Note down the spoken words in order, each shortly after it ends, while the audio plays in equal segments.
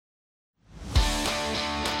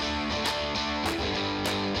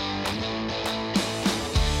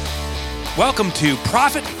Welcome to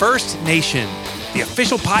Profit First Nation, the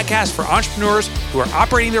official podcast for entrepreneurs who are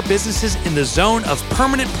operating their businesses in the zone of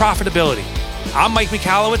permanent profitability. I'm Mike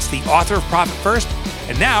Michalowicz, the author of Profit First,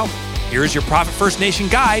 and now here's your Profit First Nation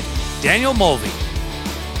guide, Daniel Mulvey.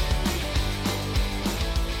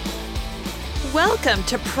 Welcome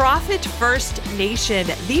to Profit First Nation,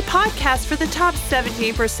 the podcast for the top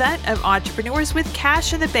 17% of entrepreneurs with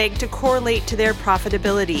cash in the bank to correlate to their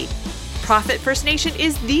profitability. Profit First Nation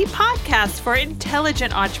is the podcast for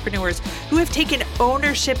intelligent entrepreneurs who have taken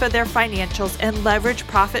ownership of their financials and leverage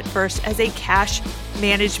Profit First as a cash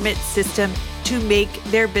management system to make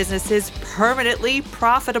their businesses permanently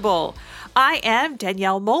profitable. I am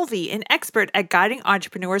Danielle Mulvey, an expert at guiding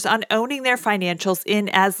entrepreneurs on owning their financials in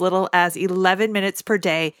as little as 11 minutes per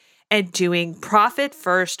day and doing Profit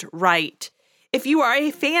First right. If you are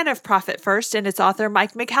a fan of Profit First and its author,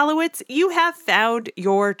 Mike Michalowicz, you have found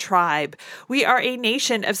your tribe. We are a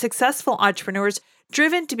nation of successful entrepreneurs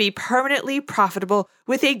driven to be permanently profitable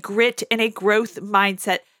with a grit and a growth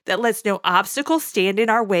mindset that lets no obstacle stand in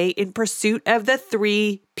our way in pursuit of the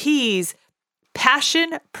 3 Ps: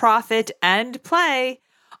 passion, profit, and play.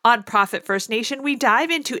 On Profit First Nation, we dive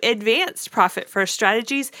into advanced Profit First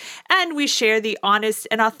strategies, and we share the honest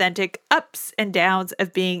and authentic ups and downs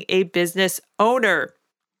of being a business owner.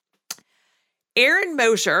 Aaron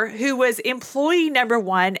Mosier, who was employee number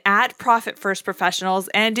 1 at Profit First Professionals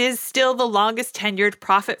and is still the longest tenured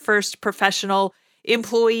Profit First professional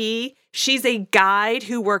employee, she's a guide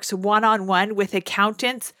who works one-on-one with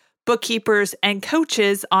accountants, bookkeepers, and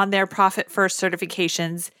coaches on their Profit First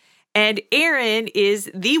certifications. And Aaron is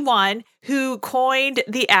the one who coined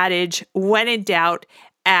the adage, when in doubt,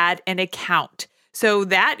 add an account. So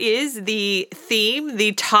that is the theme,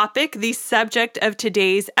 the topic, the subject of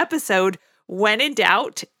today's episode. When in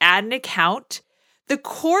doubt, add an account. The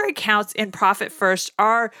core accounts in Profit First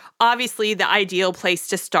are obviously the ideal place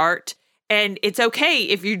to start. And it's okay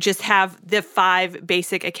if you just have the 5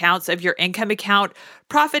 basic accounts of your income account,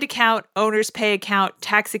 profit account, owner's pay account,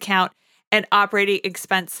 tax account, and operating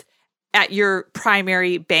expense at your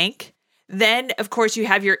primary bank. Then, of course, you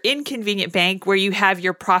have your inconvenient bank where you have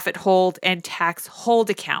your profit hold and tax hold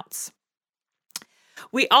accounts.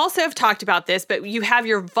 We also have talked about this, but you have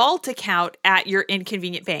your vault account at your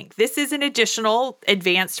inconvenient bank. This is an additional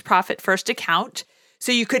advanced Profit First account.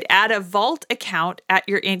 So you could add a vault account at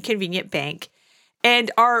your inconvenient bank.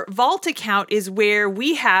 And our vault account is where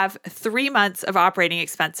we have 3 months of operating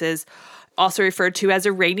expenses, also referred to as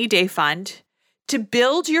a rainy day fund. To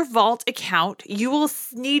build your vault account, you will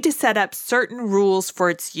need to set up certain rules for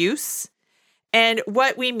its use. And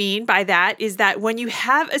what we mean by that is that when you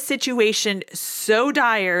have a situation so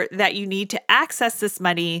dire that you need to access this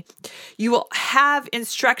money, you will have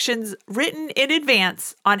instructions written in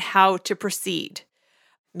advance on how to proceed.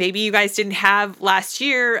 Maybe you guys didn't have last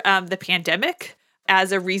year the pandemic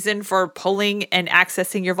as a reason for pulling and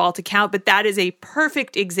accessing your vault account, but that is a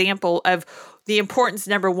perfect example of the importance,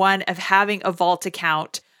 number 1, of having a vault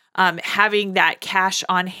account, having that cash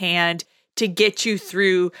on hand to get you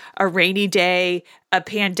through a rainy day, a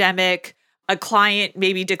pandemic, a client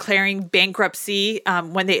maybe declaring bankruptcy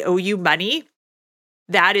when they owe you money.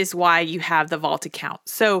 That is why you have the vault account.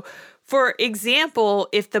 So, for example,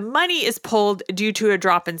 if the money is pulled due to a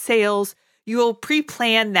drop in sales, you will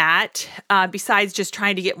pre-plan that. Besides just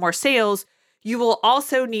trying to get more sales, you will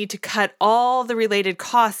also need to cut all the related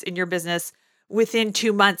costs in your business within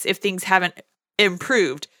 2 months if things haven't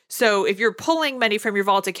improved. So if you're pulling money from your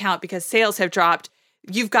vault account because sales have dropped,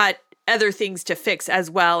 you've got other things to fix as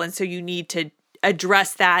well. And so you need to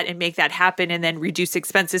address that and make that happen and then reduce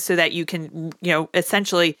expenses so that you can,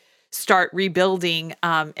 essentially start rebuilding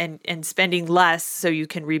and spending less so you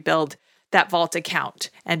can rebuild that vault account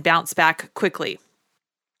and bounce back quickly.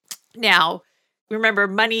 Now, remember,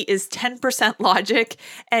 money is 10% logic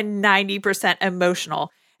and 90%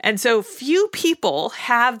 emotional. And so few people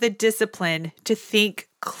have the discipline to think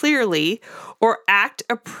clearly or act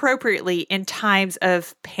appropriately in times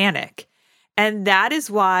of panic. And that is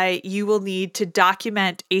why you will need to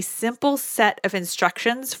document a simple set of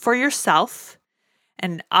instructions for yourself,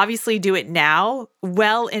 and obviously do it now,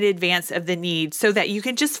 well in advance of the need, so that you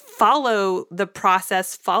can just follow the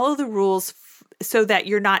process, follow the rules, so that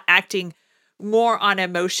you're not acting more on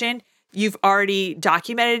emotion. You've already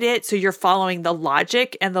documented it, so you're following the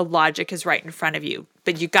logic, and the logic is right in front of you.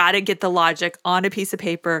 But you got to get the logic on a piece of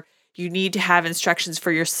paper. You need to have instructions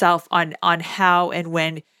for yourself on how and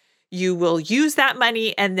when you will use that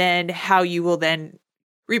money, and then how you will then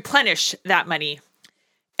replenish that money.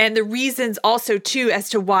 And the reasons also, too, as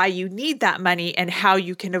to why you need that money and how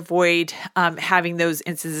you can avoid having those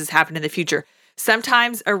instances happen in the future.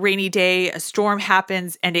 Sometimes a rainy day, a storm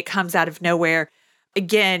happens and it comes out of nowhere.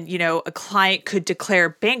 Again, a client could declare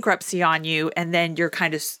bankruptcy on you and then you're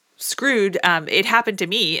kind of screwed. It happened to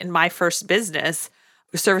me in my first business.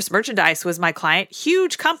 Service Merchandise was my client,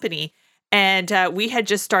 huge company. And we had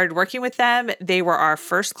just started working with them. They were our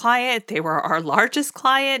first client. They were our largest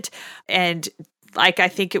client. And I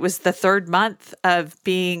think it was the third month of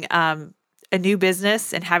being a new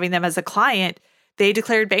business and having them as a client, they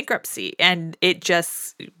declared bankruptcy. And it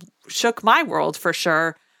just shook my world for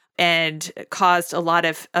sure and caused a lot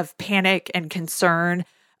of panic and concern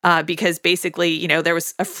because basically, there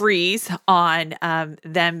was a freeze on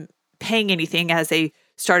them paying anything as they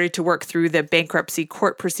started to work through the bankruptcy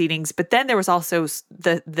court proceedings. But then there was also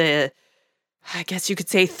the I guess you could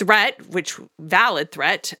say threat, which valid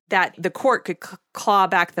threat, that the court could claw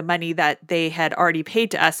back the money that they had already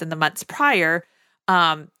paid to us in the months prior.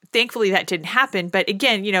 Thankfully, that didn't happen. But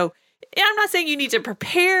again, I'm not saying you need to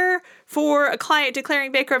prepare for a client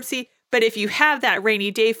declaring bankruptcy, but if you have that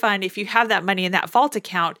rainy day fund, if you have that money in that vault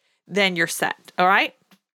account, then you're set. All right.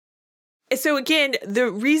 So again,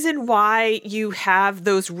 the reason why you have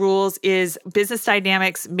those rules is business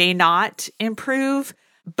dynamics may not improve,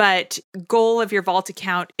 but goal of your vault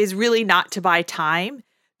account is really not to buy time.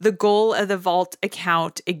 The goal of the vault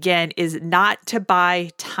account, again, is not to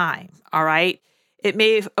buy time. All right. It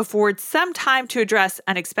may afford some time to address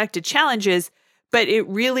unexpected challenges, but it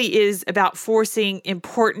really is about forcing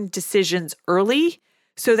important decisions early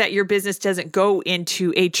so that your business doesn't go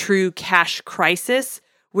into a true cash crisis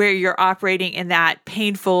where you're operating in that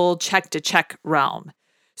painful check-to-check realm.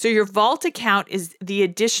 So your vault account is the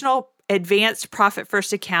additional advanced profit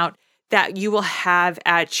first account that you will have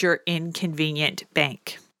at your inconvenient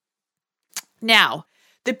bank. Now,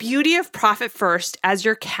 the beauty of Profit First as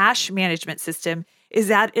your cash management system is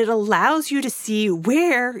that it allows you to see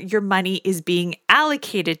where your money is being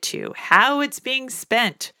allocated to, how it's being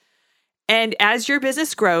spent. And as your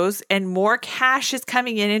business grows and more cash is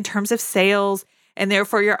coming in terms of sales, and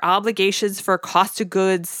therefore your obligations for cost of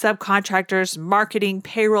goods, subcontractors, marketing,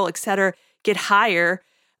 payroll, etc., get higher,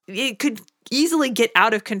 it could easily get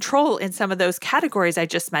out of control in some of those categories I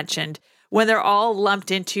just mentioned. When they're all lumped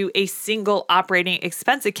into a single operating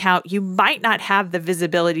expense account, you might not have the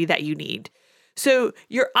visibility that you need. So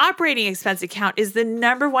your operating expense account is the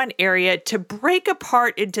number one area to break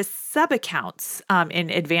apart into sub-accounts in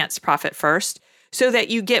Advanced Profit First, so that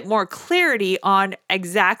you get more clarity on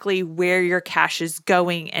exactly where your cash is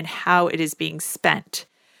going and how it is being spent.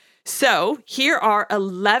 So here are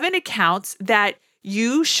 11 accounts that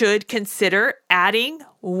you should consider adding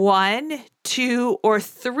 1, 2, or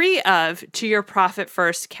 3 of to your Profit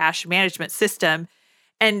First cash management system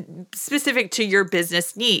and specific to your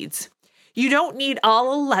business needs. You don't need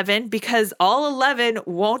all 11 because all 11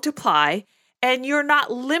 won't apply, and you're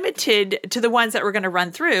not limited to the ones that we're going to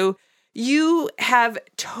run through. You have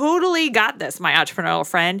totally got this, my entrepreneurial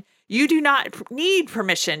friend. You do not need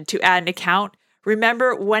permission to add an account.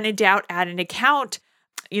 Remember, when in doubt, add an account.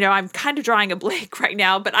 I'm kind of drawing a blank right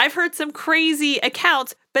now, but I've heard some crazy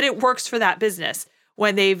accounts, but it works for that business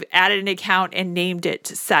when they've added an account and named it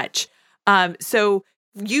such. So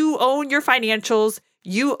you own your financials.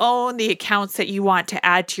 You own the accounts that you want to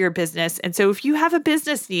add to your business. And so if you have a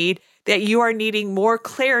business need that you are needing more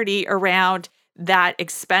clarity around that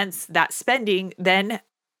expense, that spending, then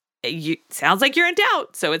sounds like you're in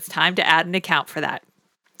doubt. So it's time to add an account for that.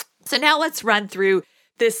 So now let's run through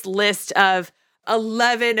this list of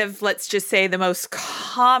 11 of, let's just say, the most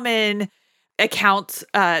common accounts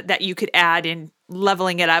that you could add in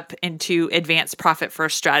leveling it up into Advanced Profit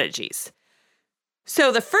First strategies.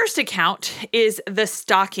 So the first account is the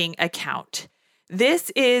stocking account. This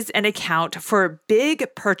is an account for big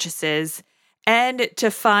purchases and to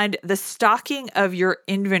fund the stocking of your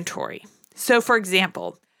inventory. So for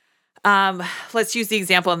example, let's use the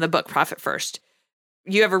example in the book, Profit First.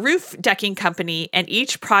 You have a roof decking company, and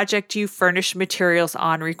each project you furnish materials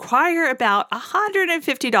on require about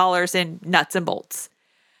 $150 in nuts and bolts.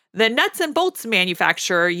 The nuts and bolts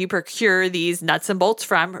manufacturer you procure these nuts and bolts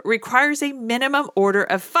from requires a minimum order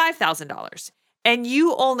of $5,000, and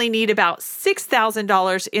you only need about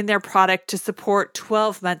 $6,000 in their product to support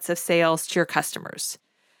 12 months of sales to your customers.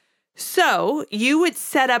 So you would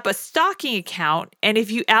set up a stocking account, and if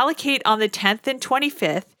you allocate on the 10th and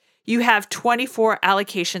 25th, you have 24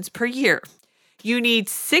 allocations per year. You need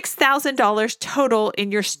 $6,000 total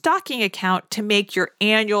in your stocking account to make your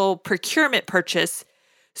annual procurement purchase.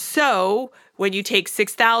 So when you take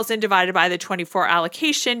 $6,000 divided by the 24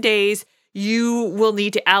 allocation days, you will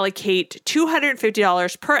need to allocate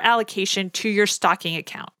 $250 per allocation to your stocking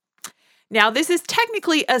account. Now, this is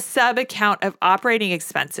technically a sub-account of operating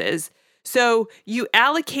expenses. So you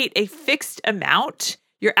allocate a fixed amount.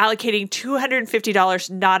 You're allocating $250,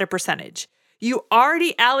 not a percentage. You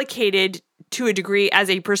already allocated to a degree as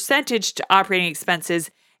a percentage to operating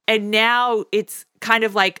expenses, and now it's kind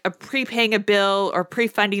of like a prepaying a bill or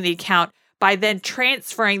pre-funding the account by then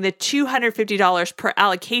transferring the $250 per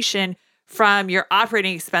allocation from your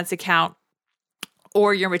operating expense account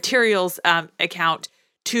or your materials account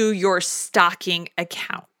to your stocking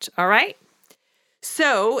account. All right.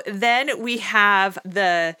 So then we have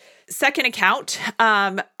the second account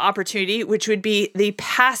opportunity, which would be the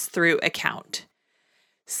pass-through account.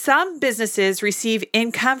 Some businesses receive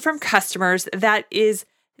income from customers that is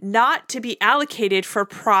not to be allocated for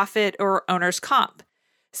profit or owner's comp.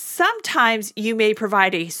 Sometimes you may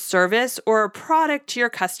provide a service or a product to your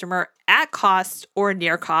customer at cost or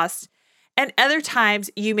near cost, and other times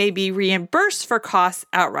you may be reimbursed for costs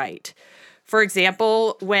outright. For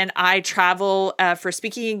example, when I travel for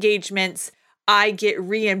speaking engagements, I get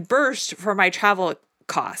reimbursed for my travel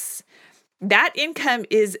costs. That income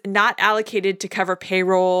is not allocated to cover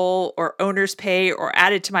payroll or owner's pay or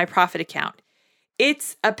added to my profit account.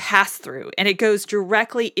 It's a pass-through, and it goes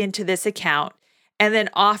directly into this account and then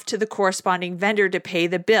off to the corresponding vendor to pay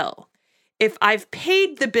the bill. If I've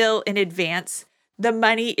paid the bill in advance, the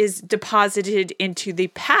money is deposited into the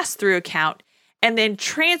pass-through account and then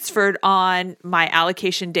transferred on my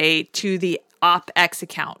allocation day to the OpEx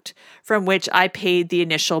account from which I paid the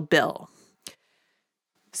initial bill.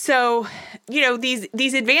 So,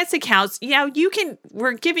 these advanced accounts,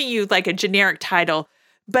 we're giving you like a generic title,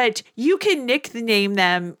 but you can nickname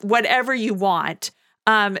them whatever you want.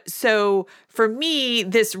 So for me,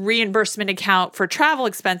 this reimbursement account for travel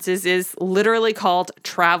expenses is literally called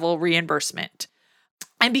travel reimbursement.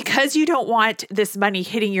 And because you don't want this money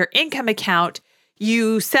hitting your income account,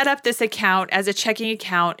 you set up this account as a checking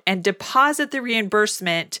account and deposit the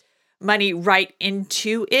reimbursement money right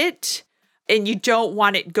into it. And you don't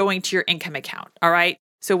want it going to your income account. All right.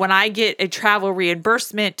 So when I get a travel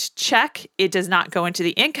reimbursement check, it does not go into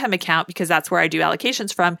the income account because that's where I do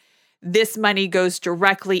allocations from. This money goes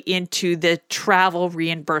directly into the travel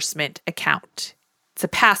reimbursement account. It's a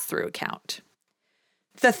pass-through account.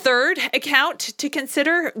 The third account to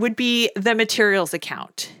consider would be the materials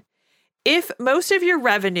account. If most of your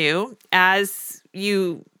revenue, as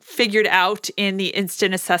you figured out in the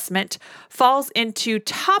instant assessment, falls into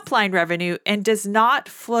top-line revenue and does not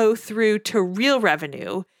flow through to real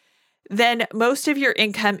revenue, then most of your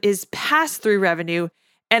income is pass-through revenue,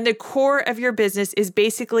 and the core of your business is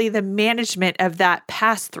basically the management of that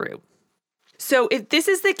pass-through. So if this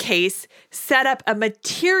is the case, set up a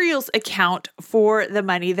materials account for the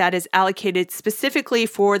money that is allocated specifically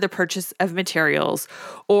for the purchase of materials,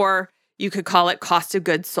 or you could call it cost of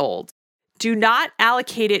goods sold. Do not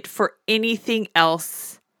allocate it for anything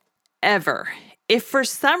else ever. If for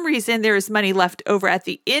some reason there is money left over at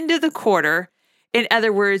the end of the quarter, in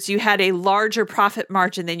other words, you had a larger profit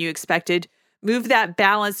margin than you expected, move that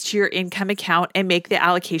balance to your income account and make the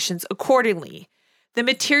allocations accordingly. The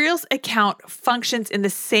materials account functions in the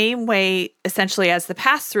same way, essentially, as the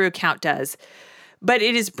pass-through account does, but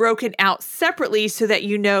it is broken out separately so that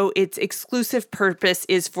you know its exclusive purpose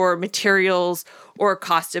is for materials or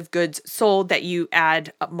cost of goods sold that you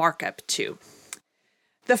add a markup to.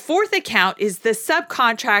 The fourth account is the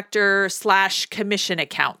subcontractor/commission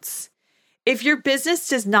accounts. If your business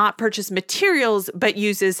does not purchase materials but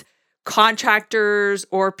uses contractors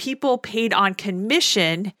or people paid on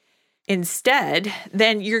commission instead,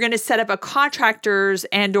 then you're going to set up a contractors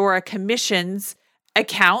and or a commissions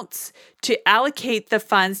accounts to allocate the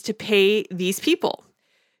funds to pay these people.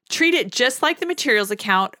 Treat it just like the materials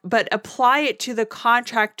account, but apply it to the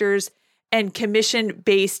contractors and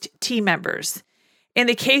commission-based team members. In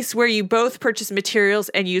the case where you both purchase materials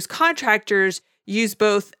and use contractors, use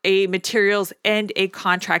both a materials and a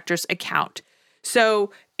contractors account.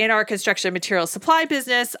 So in our construction materials supply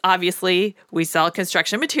business, obviously we sell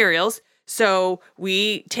construction materials. So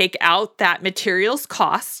we take out that materials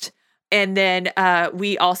cost. And then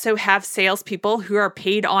we also have salespeople who are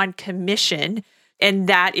paid on commission. And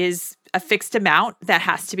that is a fixed amount that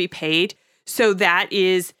has to be paid. So that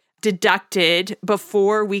is deducted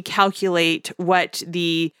before we calculate what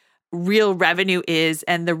the real revenue is.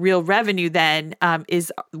 And the real revenue then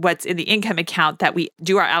is what's in the income account that we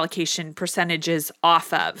do our allocation percentages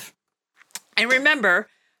off of. And remember,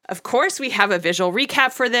 of course, we have a visual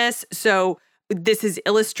recap for this. So this is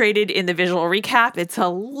illustrated in the visual recap. It's a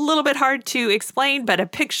little bit hard to explain, but a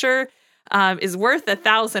picture is worth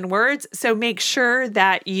 1,000 words. So make sure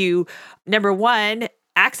that you, number one,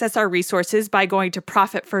 access our resources by going to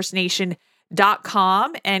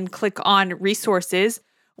ProfitFirstNation.com and click on resources.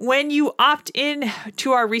 When you opt in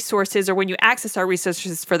to our resources or when you access our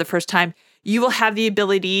resources for the first time, you will have the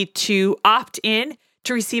ability to opt in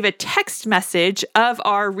to receive a text message of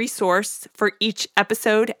our resource for each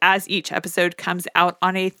episode as each episode comes out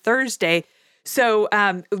on a Thursday. So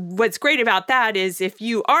what's great about that is if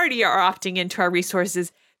you already are opting into our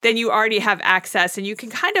resources, then you already have access and you can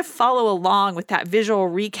kind of follow along with that visual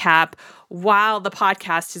recap while the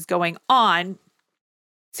podcast is going on.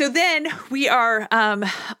 So then we are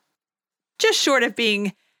just short of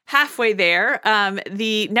being halfway there.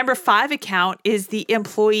 The number 5 account is the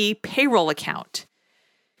employee payroll account.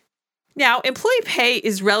 Now, employee pay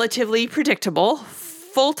is relatively predictable.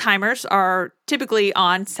 Full-timers are typically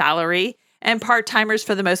on salary, and part-timers,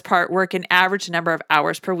 for the most part, work an average number of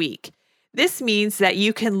hours per week. This means that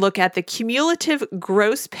you can look at the cumulative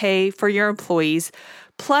gross pay for your employees,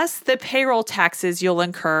 plus the payroll taxes you'll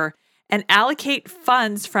incur, and allocate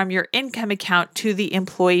funds from your income account to the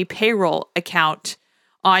employee payroll account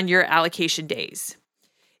on your allocation days.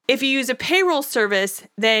 If you use a payroll service,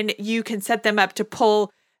 then you can set them up to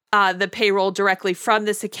pull the payroll directly from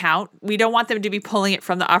this account. We don't want them to be pulling it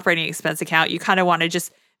from the operating expense account. You kind of want to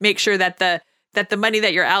just make sure that the money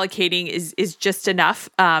that you're allocating is just enough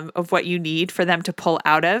of what you need for them to pull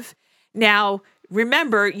out of. Now,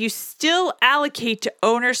 remember, you still allocate to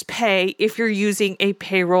owner's pay if you're using a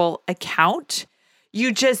payroll account.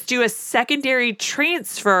 You just do a secondary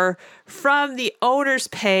transfer from the owner's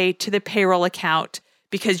pay to the payroll account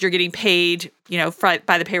because you're getting paid,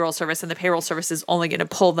 by the payroll service, and the payroll service is only going to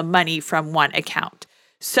pull the money from one account.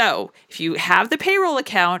 So if you have the payroll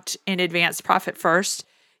account in Advanced Profit First,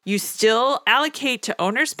 you still allocate to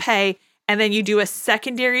owner's pay, and then you do a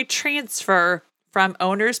secondary transfer from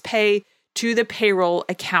owner's pay to the payroll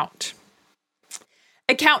account.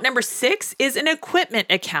 Account number 6 is an equipment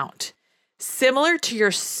account. Similar to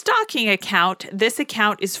your stocking account, this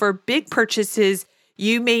account is for big purchases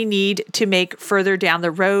you may need to make further down the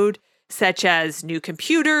road, such as new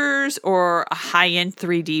computers or a high-end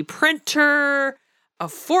 3D printer, a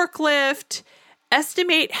forklift.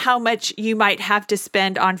 Estimate how much you might have to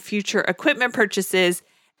spend on future equipment purchases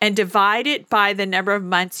and divide it by the number of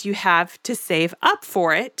months you have to save up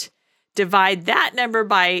for it. Divide that number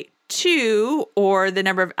by 2 or the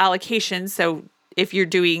number of allocations. So if you're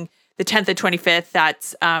doing the 10th and 25th,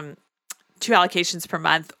 that's 2 allocations per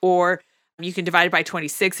month, or you can divide it by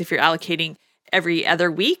 26 if you're allocating every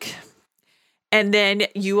other week. And then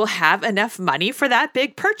you will have enough money for that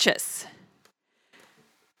big purchase.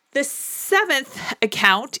 The 7th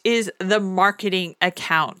account is the marketing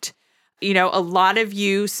account. A lot of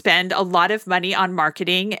you spend a lot of money on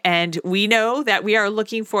marketing, and we know that we are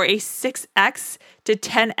looking for a 6x to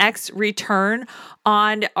 10x return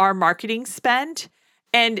on our marketing spend.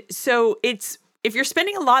 And so if you're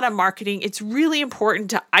spending a lot on marketing, it's really important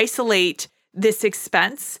to isolate this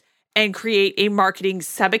expense and create a marketing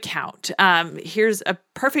sub-account. Here's a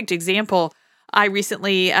perfect example. I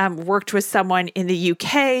recently worked with someone in the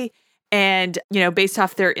UK, and, based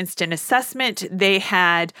off their instant assessment, they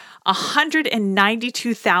had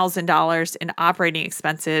 $192,000 in operating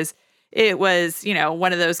expenses. It was,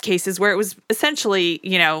 one of those cases where it was essentially,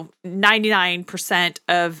 99%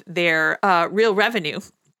 of their real revenue.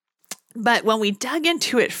 But when we dug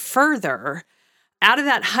into it further, out of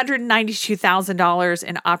that $192,000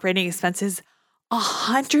 in operating expenses,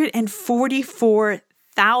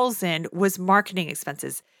 $144,000 was marketing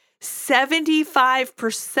expenses.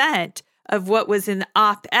 75% of what was in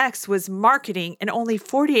OpEx was marketing, and only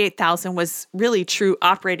 $48,000 was really true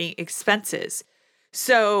operating expenses.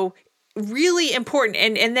 So really important.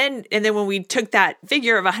 And then when we took that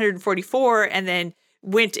figure of 144 and then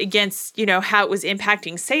went against, how it was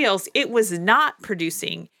impacting sales, it was not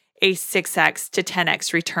producing a 6x to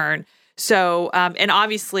 10x return. So, and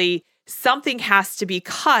obviously something has to be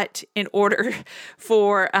cut in order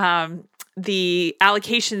for the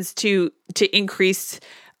allocations to increase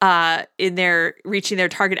in their reaching their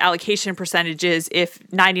target allocation percentages if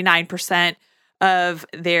 99% of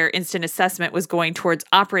their instant assessment was going towards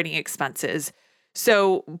operating expenses.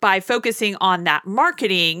 So by focusing on that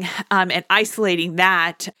marketing and isolating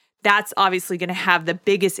that, that's obviously going to have the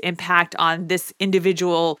biggest impact on this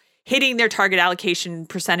individual hitting their target allocation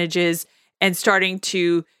percentages and starting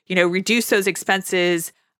to, reduce those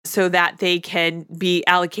expenses so that they can be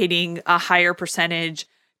allocating a higher percentage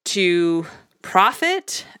to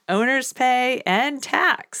profit, owner's pay, and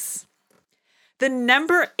tax. The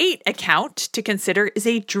number 8 account to consider is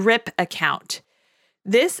a DRIP account.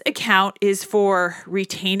 This account is for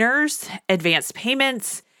retainers, advance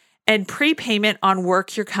payments, and prepayment on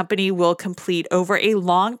work your company will complete over a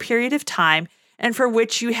long period of time and for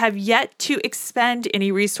which you have yet to expend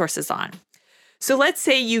any resources on. So let's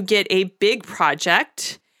say you get a big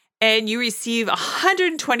project and you receive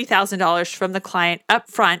 $120,000 from the client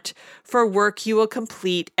upfront for work you will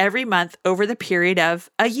complete every month over the period of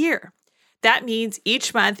a year. That means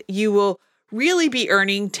each month you will really be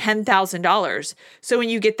earning $10,000. So when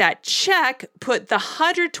you get that check, put the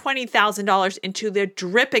 $120,000 into the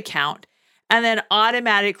DRIP account and then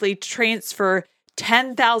automatically transfer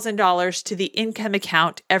 $10,000 to the income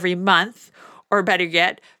account every month, or better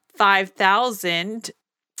yet, $5,000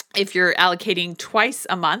 if you're allocating twice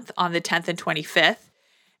a month on the 10th and 25th,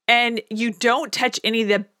 and you don't touch any of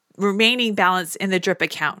the remaining balance in the DRIP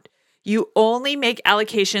account. You only make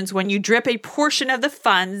allocations when you DRIP a portion of the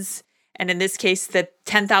funds, and in this case, the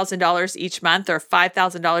 $10,000 each month or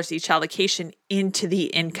 $5,000 each allocation into the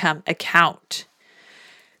income account.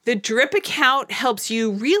 The DRIP account helps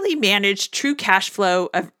you really manage true cash flow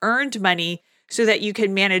of earned money so that you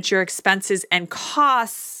can manage your expenses and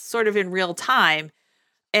costs sort of in real time.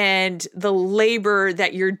 And the labor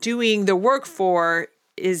that you're doing the work for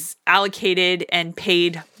is allocated and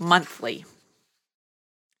paid monthly.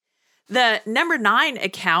 The number 9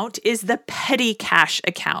 account is the petty cash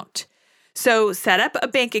account. So set up a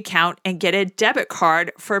bank account and get a debit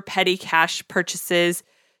card for petty cash purchases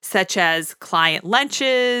such as client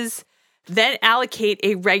lunches. Then allocate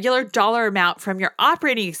a regular dollar amount from your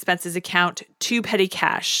operating expenses account to petty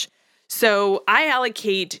cash. So I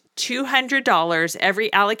allocate $200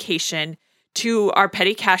 every allocation to our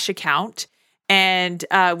petty cash account, and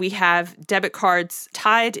we have debit cards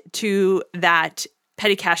tied to that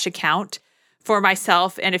petty cash account for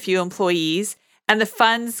myself and a few employees, and the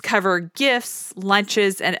funds cover gifts,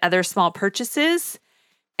 lunches, and other small purchases,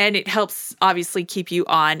 and it helps obviously keep you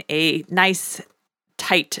on a nice,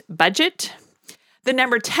 tight budget. The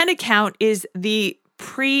number 10 account is the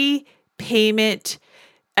prepayment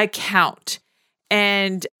account.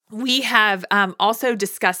 And we have also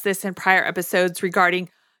discussed this in prior episodes regarding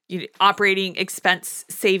operating expense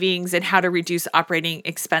savings and how to reduce operating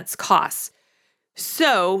expense costs.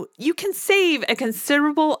 So you can save a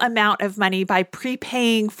considerable amount of money by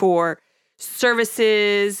prepaying for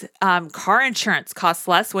services. Car insurance costs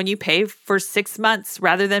less when you pay for 6 months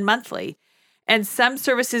rather than monthly. And some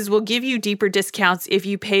services will give you deeper discounts if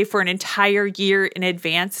you pay for an entire year in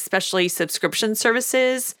advance, especially subscription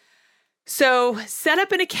services. So set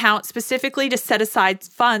up an account specifically to set aside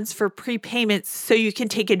funds for prepayments so you can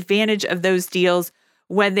take advantage of those deals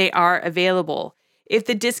when they are available. If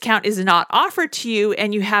the discount is not offered to you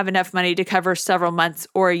and you have enough money to cover several months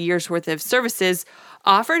or a year's worth of services,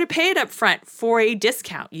 offer to pay it up front for a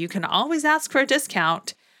discount. You can always ask for a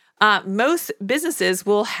discount. Most businesses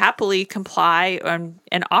will happily comply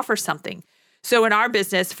and offer something. So in our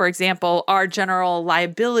business, for example, our general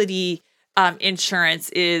liability insurance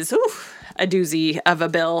is a doozy of a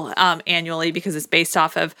bill annually because it's based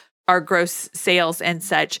off of our gross sales and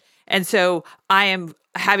such. And so I am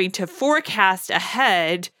having to forecast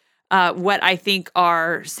ahead what I think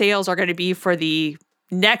our sales are going to be for the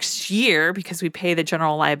next year because we pay the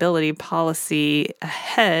general liability policy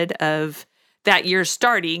ahead of that year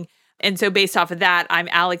starting. And so based off of that, I'm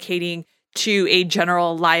allocating to a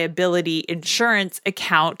general liability insurance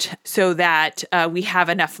account so that we have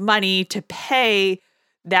enough money to pay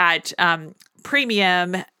that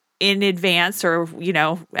premium in advance or,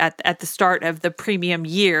 at the start of the premium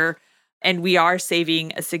year. And we are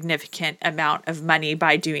saving a significant amount of money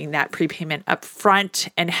by doing that prepayment up front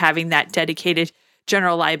and having that dedicated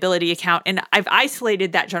general liability account. And I've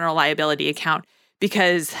isolated that general liability account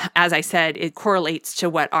because, as I said, it correlates to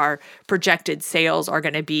what our projected sales are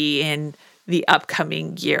going to be in the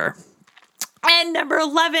upcoming year. And number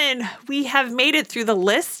 11, we have made it through the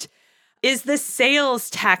list, is the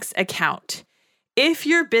sales tax account. If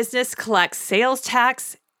your business collects sales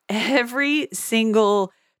tax, every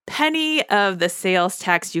single penny of the sales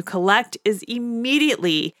tax you collect is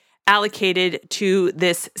immediately allocated to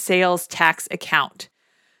this sales tax account.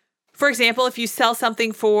 For example, if you sell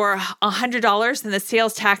something for $100 and the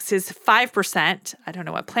sales tax is 5%, I don't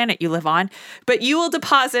know what planet you live on, but you will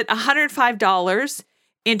deposit $105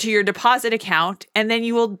 into your deposit account, and then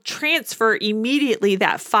you will transfer immediately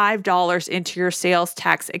that $5 into your sales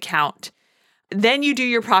tax account. Then you do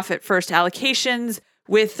your profit first allocations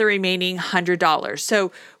with the remaining $100.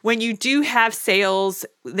 So when you do have sales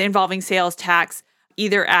involving sales tax,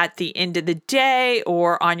 either at the end of the day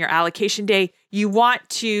or on your allocation day, you want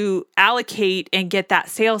to allocate and get that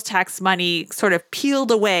sales tax money sort of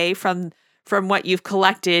peeled away from what you've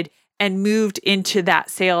collected and moved into that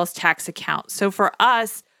sales tax account. So for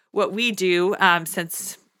us, what we do,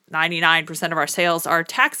 since 99% of our sales are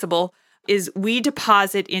taxable, is we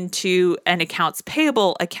deposit into an accounts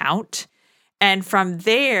payable account. And from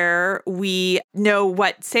there, we know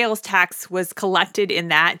what sales tax was collected in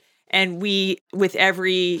that. And we, with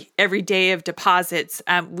every day of deposits,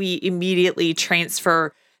 we immediately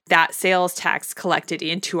transfer that sales tax collected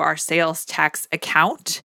into our sales tax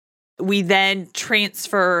account. We then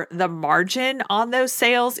transfer the margin on those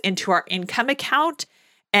sales into our income account.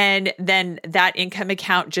 And then that income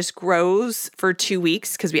account just grows for 2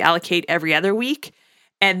 weeks because we allocate every other week.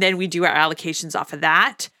 And then we do our allocations off of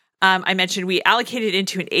that. I mentioned we allocated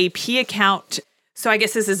into an AP account. So I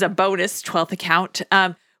guess this is a bonus 12th account.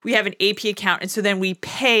 We have an AP account. And so then we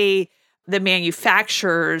pay the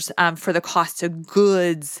manufacturers for the cost of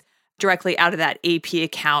goods directly out of that AP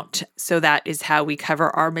account. So that is how we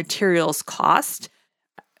cover our materials cost.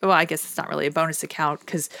 Well, I guess it's not really a bonus account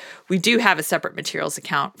because we do have a separate materials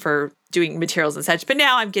account for doing materials and such. But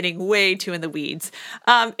now I'm getting way too in the weeds.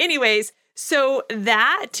 Anyways, so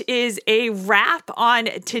that is a wrap on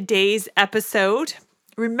today's episode.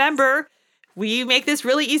 Remember, we make this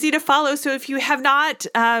really easy to follow. So if you have not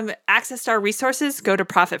accessed our resources, go to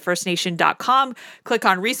ProfitFirstNation.com, click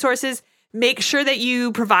on resources. Make sure that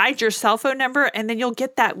you provide your cell phone number, and then you'll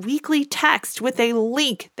get that weekly text with a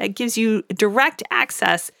link that gives you direct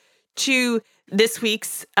access to this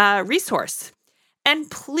week's resource. And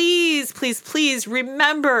please, please, please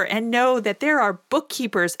remember and know that there are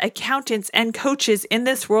bookkeepers, accountants, and coaches in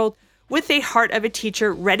this world with a heart of a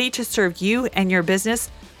teacher ready to serve you and your business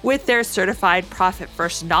with their certified Profit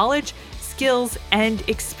First knowledge, skills, and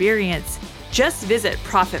experience. Just visit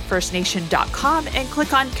ProfitFirstNation.com and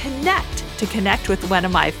click on Connect to connect with one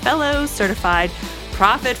of my fellow certified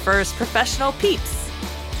Profit First professional peeps.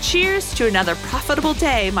 Cheers to another profitable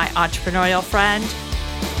day, my entrepreneurial friend.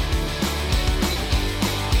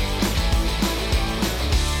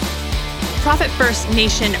 Profit First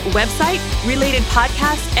Nation website, related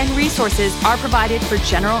podcasts, and resources are provided for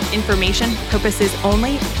general information purposes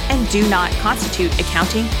only and do not constitute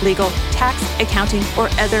accounting, legal, tax, accounting, or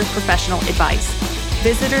other professional advice.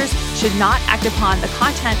 Visitors should not act upon the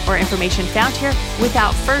content or information found here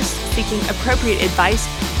without first seeking appropriate advice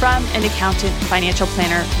from an accountant, financial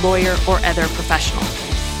planner, lawyer, or other professional.